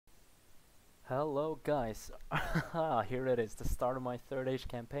Hello guys, here it is, the start of my third age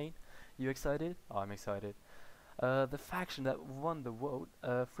campaign. You excited? Oh, I'm excited. The faction that won the vote,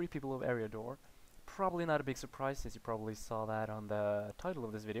 Free People of Eriador. Probably not a big surprise since you probably saw that on the title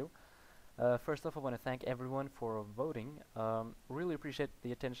of this video. First off, I want to thank everyone for voting. Really appreciate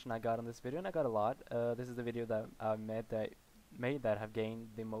the attention I got on this video, and I got a lot. This is the video that I made that have gained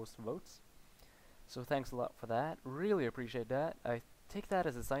the most votes. So thanks a lot for that. Really appreciate that. I take that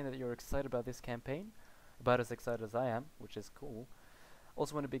as a sign that you're excited about this campaign, about as excited as I am, which is cool.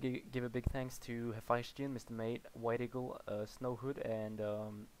 Also want to give a big thanks to Hephaestion, Mr. Mate, White Eagle, Snowhood, and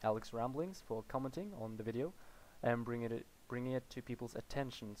Alex Ramblings for commenting on the video and bringing it to people's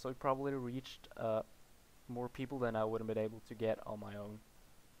attention. So it probably reached more people than I would have been able to get on my own,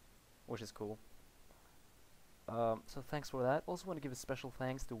 which is cool. So thanks for that. Also want to give a special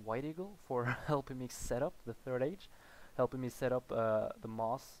thanks to White Eagle for helping me set up the third age, helping me set up the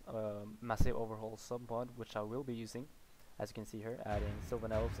MOS massive overhaul submod, which I will be using, as you can see here, adding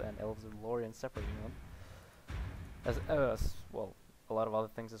Sylvan Elves and Elves of Lorien, separating them, as well a lot of other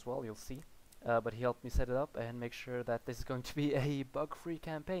things as well. You'll see, but he helped me set it up and make sure that this is going to be a bug-free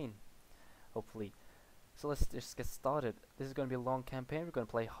campaign, hopefully. So let's just get started. This is going to be a long campaign. We're going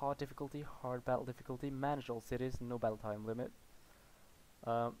to play hard difficulty, hard battle difficulty, manage all cities, no battle time limit.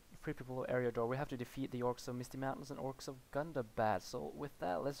 Free People of Eriador. We have to defeat the orcs of Misty Mountains and orcs of Gundabad. So with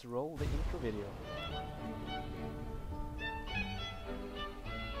that, let's roll the intro video.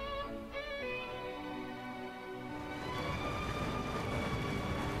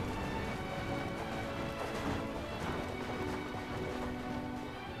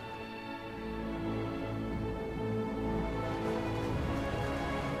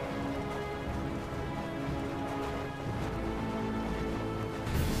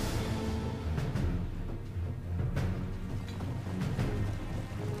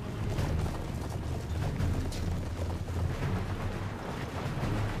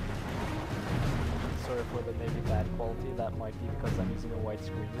 For the maybe bad quality, that might be because I'm using a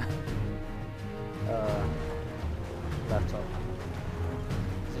widescreen laptop.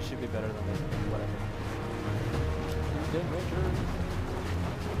 So it should be better than this, whatever. Dead Rangers!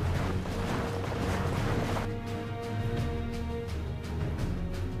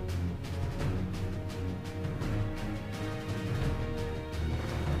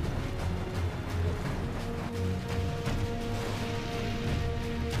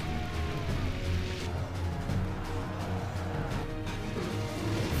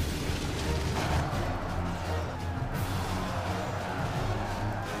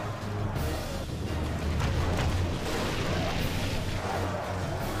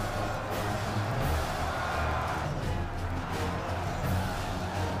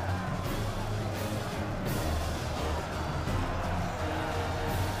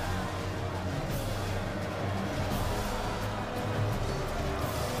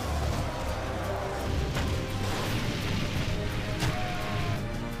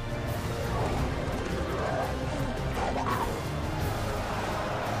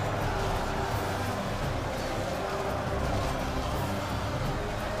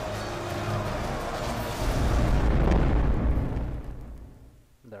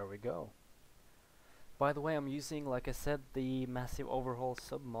 There we go. By the way, I'm using, like I said, the massive overhaul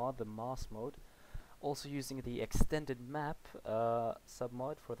submod, the MOS mode. Also using the extended map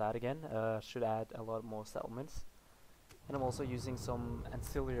submod for that again. Should add a lot more settlements. And I'm also using some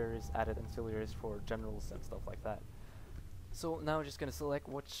added ancillaries for generals and stuff like that. So now I'm just gonna select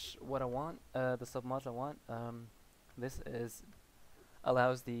what I want, the submods I want. This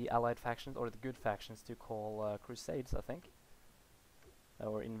allows the allied factions, or the good factions, to call crusades, I think,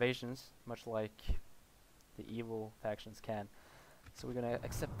 or invasions, much like the evil factions can. So we're gonna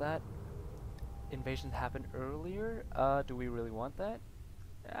accept that. Invasions happen earlier. Do we really want that?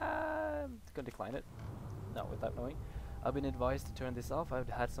 Gonna decline it. No, without knowing. I've been advised to turn this off. I've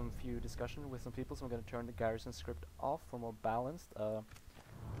had some few discussion with some people, so I'm gonna turn the garrison script off for more balanced.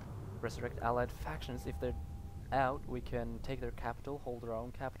 Resurrect allied factions. If they're out, we can take their capital, hold our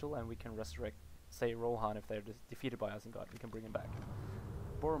own capital, and we can resurrect, say, Rohan if they're defeated by Isengard. We can bring him back.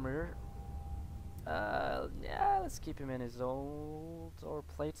 Boromir, yeah, let's keep him in his old or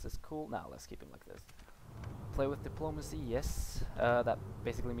plates. Is cool. Now let's keep him like this. Play with diplomacy, yes. That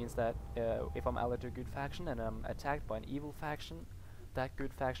basically means that if I'm allied to a good faction and I'm attacked by an evil faction, that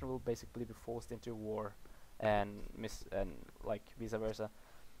good faction will basically be forced into war, and like vice versa.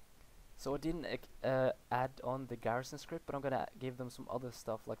 So I didn't add on the garrison script, but I'm gonna give them some other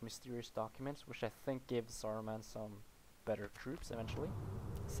stuff like mysterious documents, which I think gives Saruman some better troops eventually.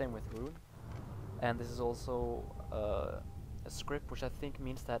 Same with Rune. And this is also a script which I think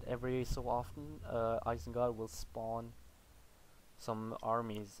means that every so often Isengard will spawn some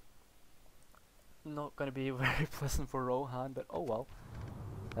armies. Not gonna be very pleasant for Rohan, but oh well.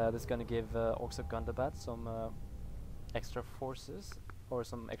 This is gonna give Orcs of Gundabad some extra forces or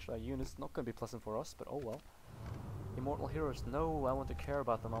some extra units. Not gonna be pleasant for us, but oh well. Immortal heroes, no, I want to care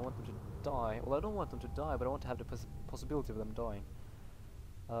about them. I want them to die. Well, I don't want them to die, but I want to have the possibility of them dying.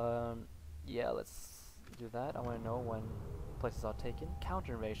 Yeah, let's do that. I want to know when places are taken.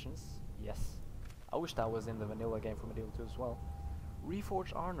 Counter invasions, yes. I wish that was in the vanilla game for Medieval 2 as well.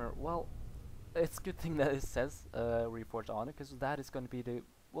 Reforged Honor, well, it's a good thing that it says Reforged Honor, because that is going to be the,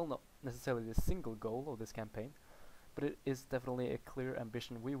 well, not necessarily the single goal of this campaign, but it is definitely a clear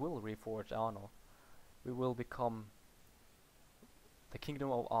ambition. We will reforge Honor. We will become the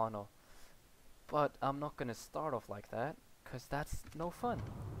Kingdom of Honor. But I'm not gonna start off like that, cause that's no fun.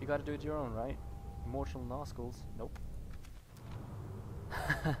 You gotta do it your own, right? Immortal Nazguls, nope.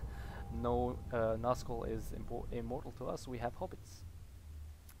 No, Nazgul is immortal to us. We have hobbits,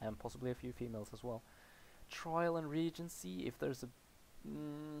 and possibly a few females as well. Trial and Regency. If there's a,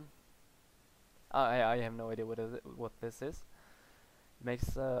 I have no idea what this is.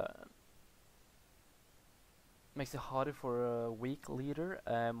 Makes it harder for a weak leader,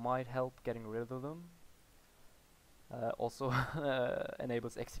 might help getting rid of them. Also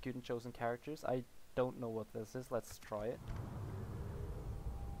enables executing chosen characters. I don't know what this is, let's try it.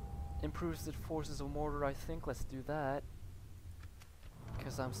 Improves the forces of Mordor, I think, let's do that.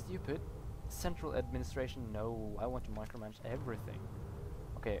 Because I'm stupid. Central administration, no, I want to micromanage everything.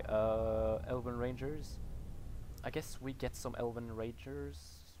 Okay, Elven Rangers. I guess we get some Elven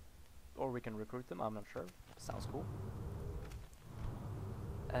Rangers, or we can recruit them, I'm not sure. Sounds cool.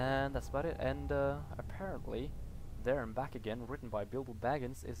 And that's about it. And apparently, There and Back Again, written by Bilbo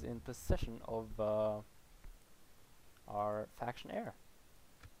Baggins, is in possession of our faction heir.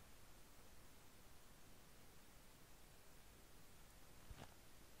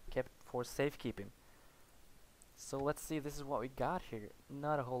 Kept for safekeeping. So let's see, this is what we got here.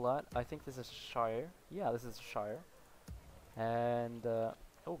 Not a whole lot. I think this is Shire. Yeah, this is Shire. And, oh,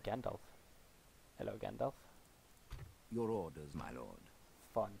 Gandalf. Hello, Gandalf. Your orders, my lord.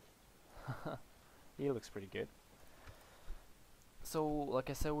 Fun. He looks pretty good. So, like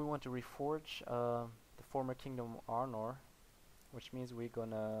I said, we want to reforge the former Kingdom of Arnor, which means we're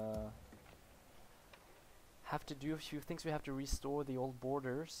gonna have to do a few things. We have to restore the old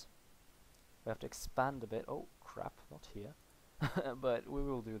borders. We have to expand a bit. Oh, crap, not here. But we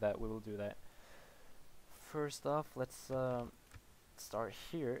will do that, we will do that. First off, let's start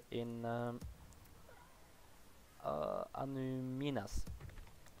here in Anuminas.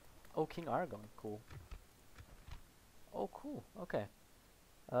 Oh, King Aragorn, cool. Oh, cool, okay.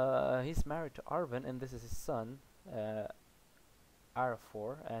 He's married to Arwen, and this is his son,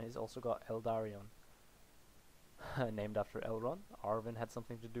 Arafor, and he's also got Eldarion. Named after Elrond. Arwen had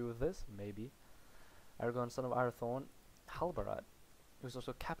something to do with this, maybe. Aragorn, son of Arathorn, Halbarad, who's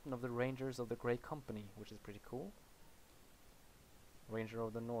also captain of the Rangers of the Grey Company, which is pretty cool. Ranger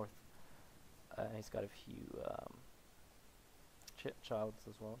of the North. He's got a few children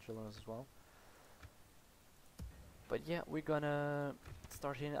as well. But yeah, we're gonna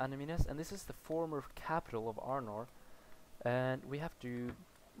start here in Anuminas, and this is the former capital of Arnor, and we have to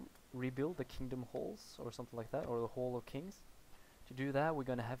rebuild the kingdom halls or something like that, or the Hall of Kings. To do that, we're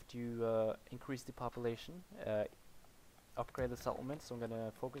gonna have to increase the population, upgrade the settlement. So I'm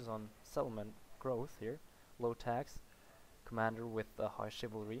gonna focus on settlement growth here, low tax, commander with high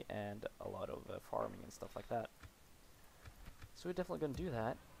chivalry, and a lot of farming and stuff like that. So we're definitely gonna do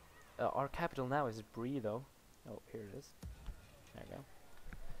that. Our capital now is Bree, though. Oh, here it is. There you go.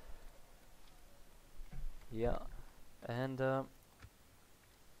 Yeah, and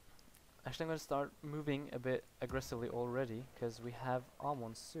actually I'm going to start moving a bit aggressively already, because we have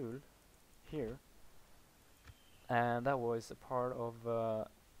Amon Sul here, and that was a part of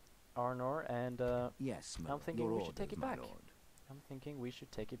Arnor, and yes, I'm thinking we should take it back. I'm thinking we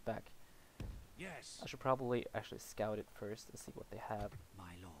should take it back. Yes. I should probably actually scout it first and see what they have.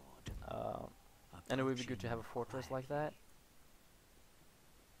 My lord. And it would be good to have a fortress like that.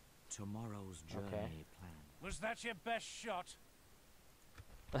 Tomorrow's journey plan. Was that your best shot?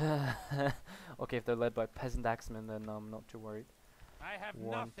 Okay, if they're led by peasant axemen, then I'm not too worried. I have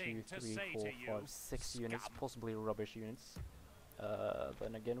 1, nothing 2, to 3, say 4, to 5, you. 6 units, scum. possibly rubbish units.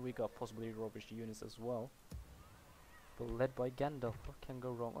 Then again, we got possibly rubbish units as well. But led by Gandalf, what can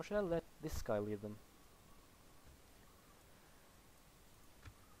go wrong? Or should I let this guy lead them?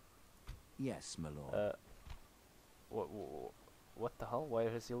 Yes, my lord. What the hell? Why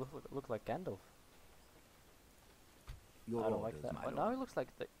does he look like Gandalf? Your I don't like orders, that. my But lord. now it looks like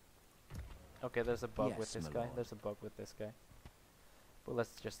the... Okay, there's a bug Yes, with this my guy. lord. There's a bug with this guy. But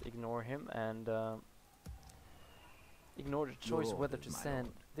let's just ignore him and ignore the Your choice whether orders, to my send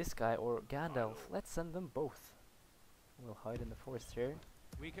lord. this guy or Gandalf. Let's send them both. We'll hide in the forest here.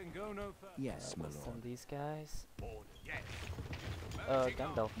 We can go no further. Yes, my We'll lord. send these guys. Yes.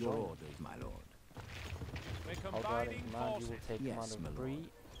 Gandalf, Your join. orders, my lord. We're I'll guard combining in command. You forces. will take Yes, command my of lord. Bree.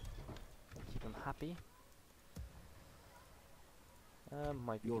 Keep him happy.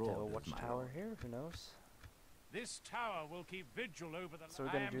 Might be Your good to have a orders, my watchtower lord. here. Who knows? This tower will keep vigil over the So we're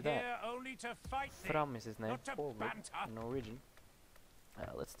I gonna am do that. here only to fight thee. Fram is his name. Not to Forward banter. in Norwegian.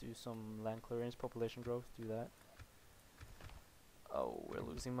 Let's do some land clearance, population growth. Do that. Oh, we're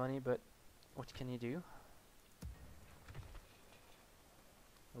losing money, but what can you do?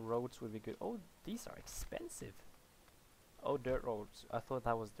 Roads would be good. Oh, these are expensive. Oh, dirt roads. I thought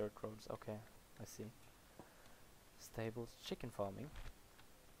that was dirt roads. Okay, I see. Stables, chicken farming.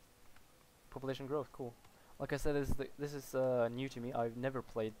 Population growth, cool. Like I said, this is new to me. I've never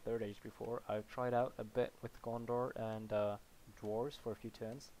played Third Age before. I've tried out a bit with Gondor and dwarves for a few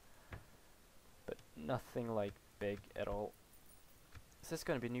turns, but nothing like big at all. This is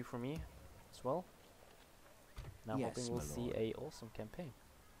going to be new for me as well. And I'm Yes, hoping we'll my see lord. a awesome campaign.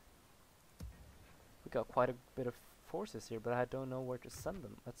 We got quite a bit of forces here, but I don't know where to send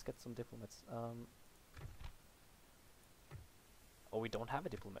them. Let's get some diplomats. Oh, we don't have a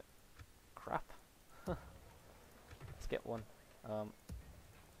diplomat. Crap. Let's get one.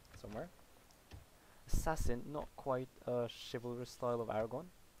 Somewhere. Assassin, not quite a chivalrous style of Aragon.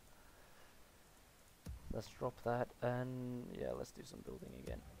 Let's drop that, and yeah, let's do some building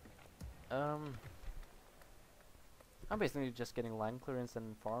again. I'm basically just getting land clearance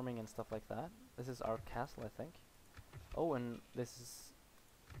and farming and stuff like that. This is our castle, I think. Oh, and this is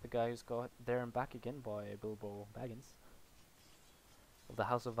the guy who's got There and Back Again by Bilbo Baggins. Of the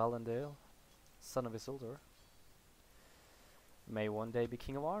House of Valendale, son of Isildur. May one day be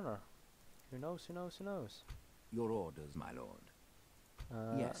King of Arnor. Who knows, who knows, who knows? Your orders, my lord.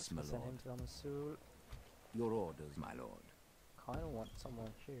 Yes, so my send lord. him to Al-Masul. Your orders, my lord. Kinda want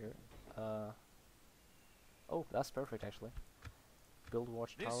someone here. Oh, that's perfect actually. Build This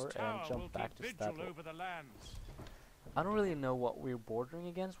watchtower tower and will jump back keep to vigil Stadler. over the lands. I don't really know what we're bordering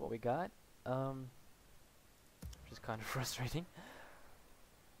against, what we got. Which is kind of frustrating.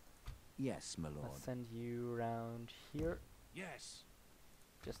 Yes, my lord. Let's send you around here Yes.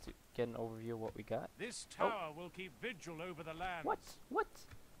 just to get an overview of what we got. This tower will keep vigil over the lands. What? What?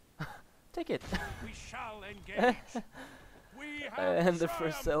 Take it. We shall engage. We have And the first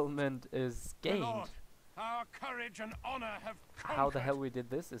triumphed. settlement is My gained. lord, our courage and honor have conquered. How the hell we did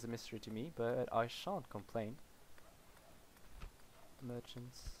this is a mystery to me, but I shan't complain.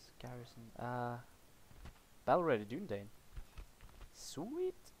 Merchants, garrison, battle ready, Dundane.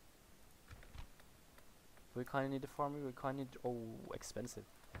 Sweet. We kinda need the farming, we kinda need, oh, expensive.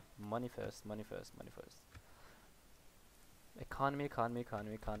 Money first, money first, money first. Economy, economy,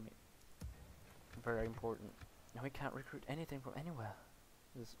 economy, economy. Very important. And we can't recruit anything from anywhere.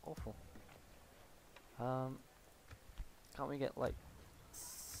 This is awful. Can't we get like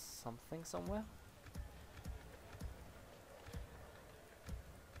something somewhere?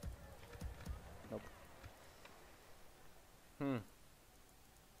 Nope.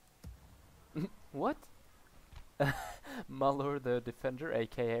 What? Muller the Defender,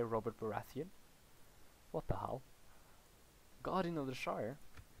 aka Robert Baratheon. What the hell? Guardian of the Shire.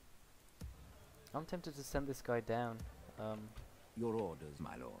 I'm tempted to send this guy down. Your orders,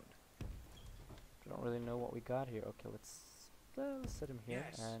 my lord. Don't really know what we got here. Okay, let's set him here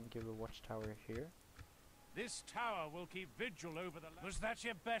Yes. and give a watchtower here. This tower will keep vigil over the lands. Was that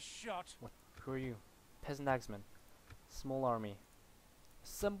your best shot? What? Who are you? Peasant Axeman. Small army.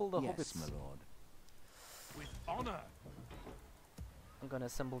 Assemble the Yes, hobbits. my lord. With honor. I'm gonna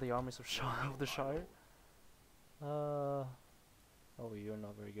assemble the armies of, of the Shire. Oh, you're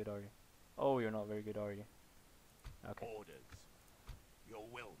not very good, are you? Oh, you're not very good, are you? Okay. Orders. Your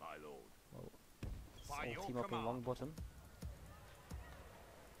will, my lord. Well, By so your team up in command. Longbottom.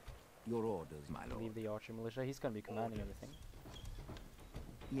 Your orders, my lord. Leave the archer militia. He's gonna be commanding Orders. everything.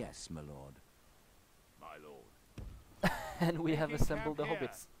 Yes, my lord. My lord. And we have Making assembled the camp here.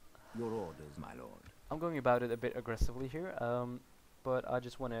 hobbits. Your orders, my lord. I'm going about it a bit aggressively here, but I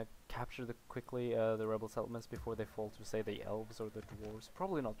just want to capture quickly the rebel settlements before they fall to, say, the elves or the dwarves.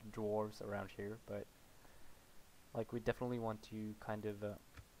 Probably not the dwarves around here, but like we definitely want to kind of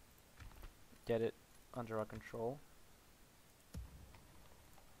get it under our control.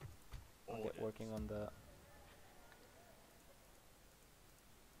 I'll get working on the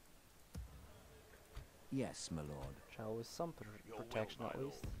Yes, my lord. watchtower with some protection at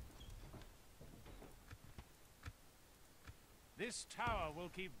least. This tower will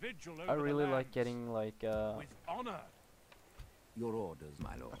keep vigil over I really the like lands. getting like With honor. Your orders,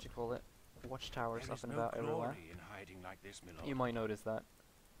 my lord. what you call it, watchtowers There up is and no about everywhere. glory in hiding like this, my lord. You might notice that.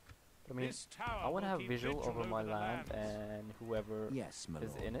 But I mean, This tower I want to will have keep visual vigil over my the land lands. and whoever Yes, my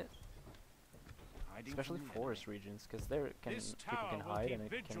is lord. in it, Hiding especially from the forest enemy. regions, because there This people tower can will hide keep and it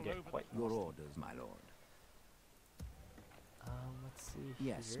can vigil get over quite the Your nasty. orders, my lord. Let's see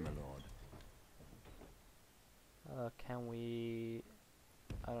Yes, here. my lord. Can we?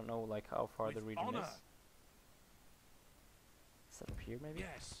 I don't know, like how far With the region honor. is. Is that up here, maybe?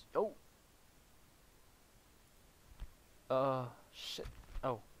 Yes. Oh. Shit.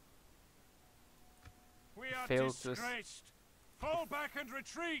 Oh, We are Failed to disgraced. Fall back and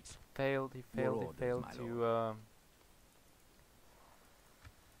retreat. failed. He Your failed. He orders, failed my to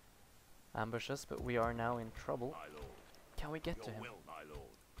ambush us, but we are now in trouble. My lord. Can we get Your to him? will, my lord.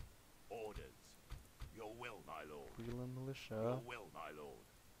 Orders. Your will, my lord. Wheeling militia. Your will, my lord.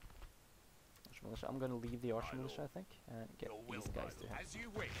 Archer militia. I'm gonna leave the archer My militia, I lord. think, and get Your will, these my guys to lord. him. As you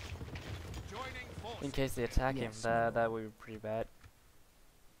wish. Joining forces. In case they attack him, Yes, my that lord. would be pretty bad.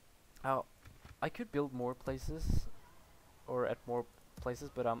 Oh, I could build more places, or at more places,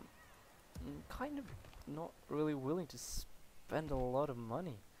 but I'm kind of not really willing to spend a lot of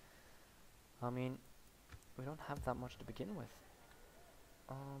money. I mean, we don't have that much to begin with.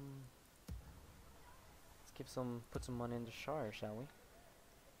 Let's put some money in the Shire, shall we?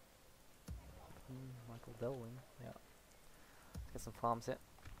 Michael Delwyn, yeah. Let's get some farms in.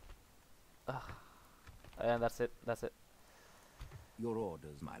 And that's it. Your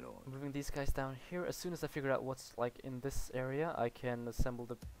orders, my lord. Moving these guys down here. As soon as I figure out what's like in this area, I can assemble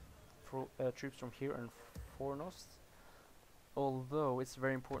the troops from here and Fornost. Although it's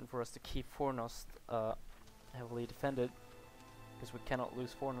very important for us to keep Fornost heavily defended, because we cannot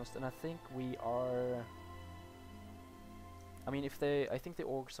lose Fornost. And I think we are. I mean, I think the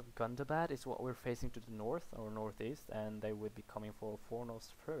orcs of Gundabad is what we're facing to the north or northeast, and they would be coming for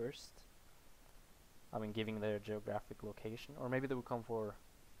Fornost first. I mean, giving their geographic location, or maybe they would come for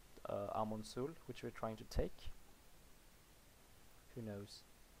Amonsul, which we're trying to take. Who knows?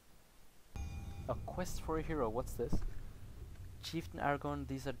 A quest for a hero. What's this? Chieftain Argon,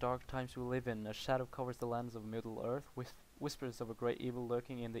 these are dark times we live in. A shadow covers the lands of Middle Earth, with whispers of a great evil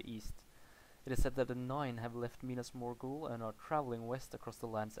lurking in the east. It is said that the Nine have left Minas Morgul and are traveling west across the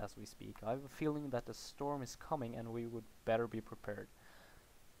lands as we speak. I have a feeling that a storm is coming and we would better be prepared.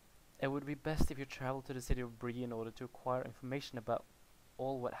 It would be best if you travel to the city of Bree in order to acquire information about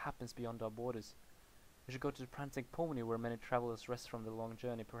all what happens beyond our borders. We should go to the Prancing Pony, where many travelers rest from the long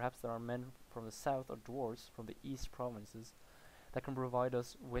journey. Perhaps there are men from the south or dwarves from the east provinces that can provide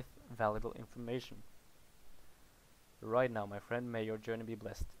us with valuable information. Right now, my friend, may your journey be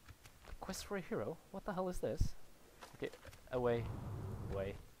blessed. Quest for a hero? What the hell is this? Okay, away.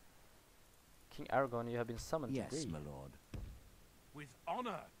 King Argon, you have been summoned to Yes, Bree. my lord. With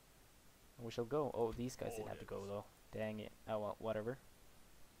honor. And we shall go. Oh, these guys didn't have to go though. Dang it. Oh well, whatever.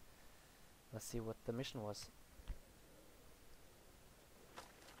 Let's see what the mission was.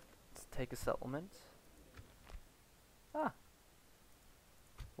 Let's take a settlement. Ah.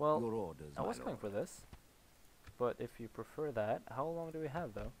 Well, Your orders, I my was going lord. for this. But if you prefer that, how long do we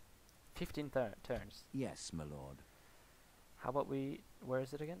have though? 15 turns. Yes, my lord. How about we... Where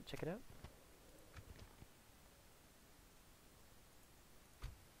is it again? Check it out.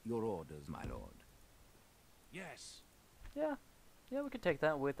 Your orders, my lord. Yes. Yeah, we could take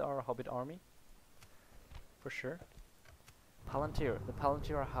that with our hobbit army. For sure. Palantir. The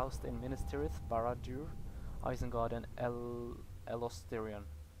Palantir are housed in Minas Tirith, Barad-dûr, Isengard and Elostirion.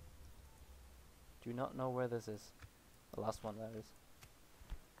 Do not know where this is. The last one, that is.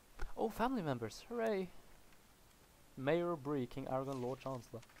 Oh, family members! Hooray! Mayor of Bree, King Argon, Lord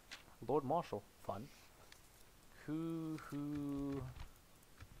Chancellor. Lord Marshal. Fun. Who...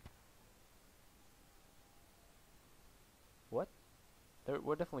 What?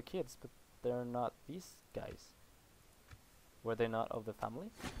 We're definitely kids, but they're not these guys. Were they not of the family?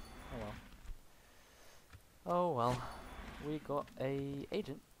 Oh well. Oh well. We got a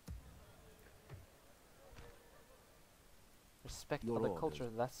agent. Respect Your other orders. culture,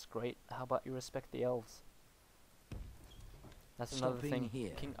 that's great. How about you respect the elves? That's another Stopping thing here.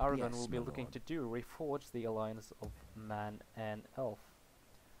 King Argon Yes, will be my looking lord. to do, reforge the alliance of man and elf.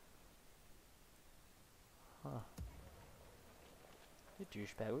 Huh. You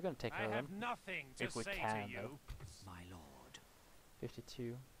douchebag, we're gonna take I care of have them. nothing to If we say can, to you. though. My lord.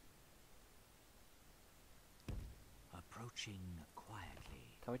 52. Approaching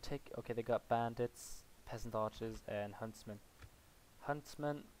quietly. Can we take... Okay, they got bandits, peasant archers, and huntsmen.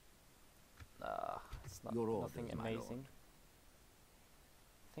 Huntsmen, it's not Your nothing orders, my amazing. lord.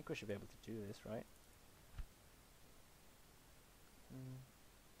 I think we should be able to do this, right?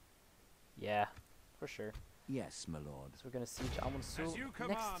 Yeah, for sure. Yes, my lord. So we're gonna siege Amonsul As you next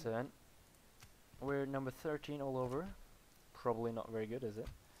command. turn. We're number 13 all over. Probably not very good, is it?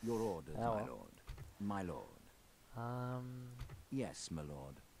 Your orders, Oh, my well. lord. My lord. Where Yes, my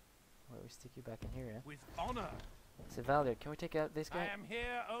lord. we stick you back in here, yeah? With honor. Sevalier, can we take out this I guy? am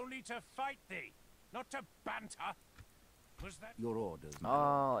here only to fight thee, not to banter. Was that Your orders, my lord.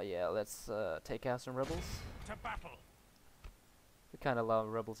 Oh, yeah, let's take out some rebels. to battle? We can't allow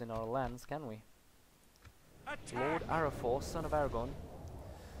rebels in our lands, can we? Attack! Lord Arafor, son of Aragon,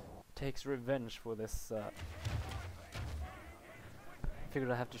 takes revenge for this. Figured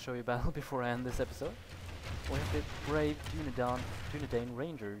I have to show you a battle before I end this episode. We have the brave Dunedain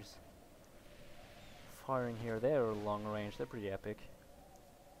Rangers. Firing here, they're long range, they're pretty epic.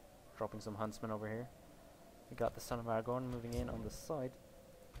 Dropping some huntsmen over here. We got the son of Aragon moving in on the side.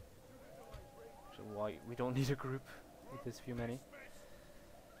 So why we don't need a group with this few many.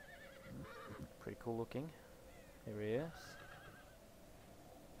 Pretty cool looking. Here he is.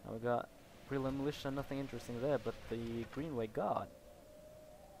 Now we got Brilliant Militia, nothing interesting there, but the Greenway Guard.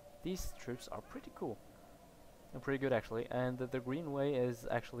 These troops are pretty cool. And pretty good actually. And the Greenway is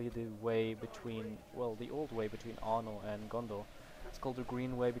actually the way between, well, the old way between Arno and Gondor. It's called the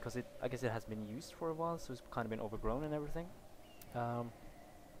Greenway because I guess it has been used for a while, so it's kind of been overgrown and everything.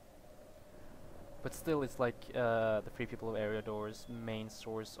 But still, it's like the Free People of Eriador's main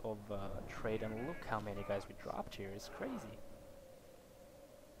source of trade, and look how many guys we dropped here, it's crazy.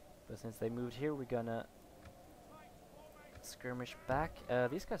 But since they moved here, we're gonna skirmish back.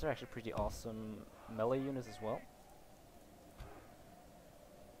 These guys are actually pretty awesome melee units as well.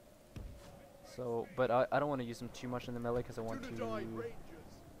 So, but I don't want to use them too much in the melee because I want to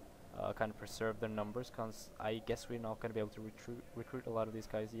kind of preserve their numbers, because I guess we're not going to be able to recruit a lot of these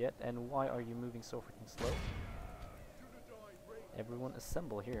guys yet. And why are you moving so freaking slow? Everyone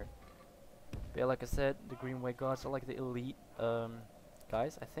assemble here. But yeah, like I said, the Greenway Guards are like the elite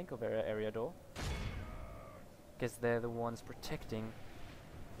guys, I think, of Eriador. Because they're the ones protecting.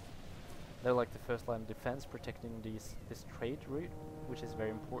 They're like the first line of defense, protecting this trade route, which is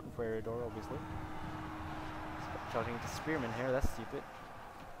very important for Eriador, obviously. Charging into spearmen here, that's stupid.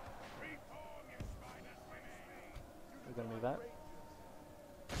 We're gonna move out.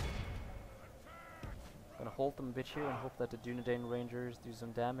 Gonna hold them a bit here and hope that the Dunedain Rangers do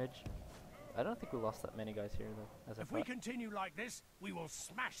some damage. I don't think we lost that many guys here though, as I If we thought. continue like this, we will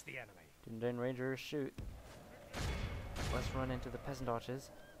smash the enemy. Dunedain Rangers, shoot. Let's run into the peasant archers.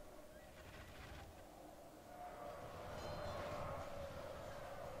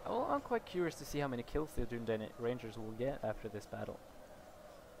 Well, I'm quite curious to see how many kills the Dunedain Rangers will get after this battle.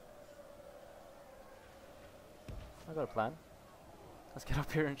 I got a plan. Let's get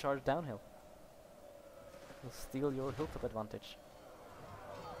up here and charge downhill. We'll steal your hilltop advantage.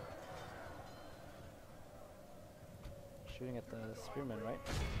 Shooting at the spearmen, right?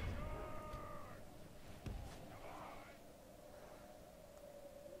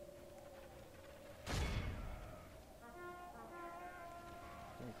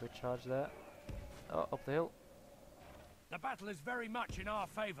 Can we quick charge that? Oh, up the hill. The battle is very much in our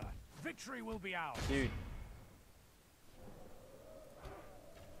favor. Victory will be ours. Dude.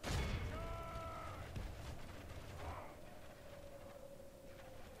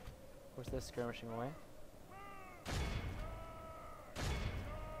 Of course they're skirmishing away.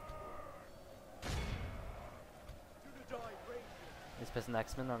 These peasant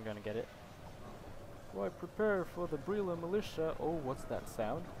axemen aren't gonna get it. Right, prepare for the Brila militia. Oh, what's that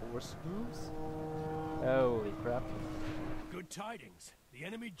sound? Horse hooves? Holy crap. Good tidings. The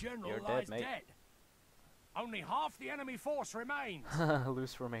enemy general You're dead, lies mate. dead. Only half the enemy force remains.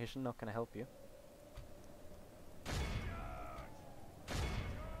 Loose formation, not gonna help you.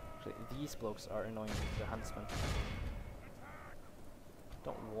 Actually, these blokes are annoying, the huntsmen.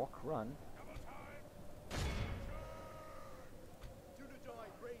 Don't walk, run.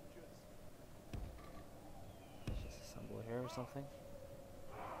 Just assemble here or something.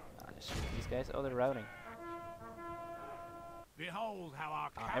 Just shoot these guys. Oh, they're routing. Behold how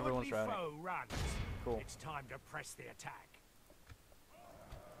our everyone's cowardly routing. foe runs. Cool. It's time to press the attack.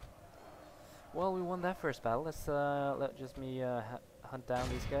 Well, we won that first battle. Let's let just me hunt down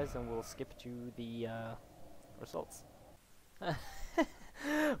these guys, and we'll skip to the results.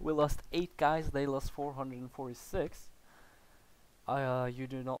 We lost 8 guys. They lost 446. You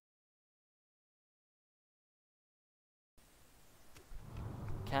do not.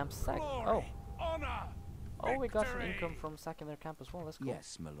 Camp sack. Oh, Glory, honor, Oh, we got some income Victory! from sacking their camp as well. That's cool.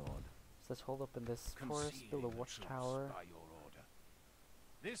 Yes, my lord. So let's hold up in this forest, build a Concealing the troops watchtower. by your order.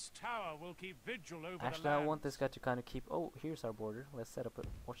 This tower will keep vigil over Actually, the I lands. want this guy to kind of keep. Oh, here's our border. Let's set up a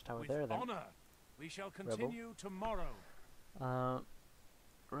watchtower With there then. honor, we shall continue tomorrow.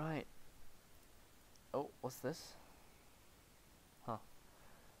 Right. Oh, what's this? Huh.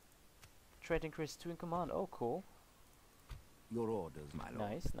 Trait increase 2 in command. Oh, cool. Your orders, my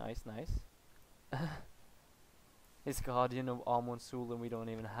lord. Nice, nice, nice. It's Guardian of Amonsul and we don't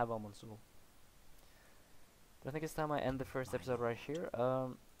even have Amonsul. But I think it's time I end the first episode right here.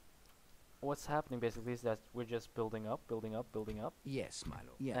 What's happening basically is that we're just building up, building up, building up. Yes, my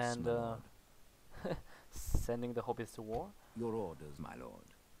lord. Yes, And my lord. sending the hobbits to war. Your orders, my lord.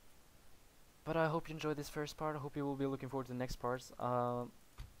 But I hope you enjoyed this first part. I hope you will be looking forward to the next parts.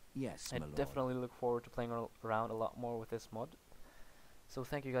 Yes, I my lord. definitely look forward to playing around a lot more with this mod. So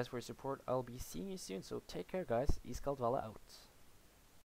thank you guys for your support. I'll be seeing you soon. So take care, guys. IskaldDvale out.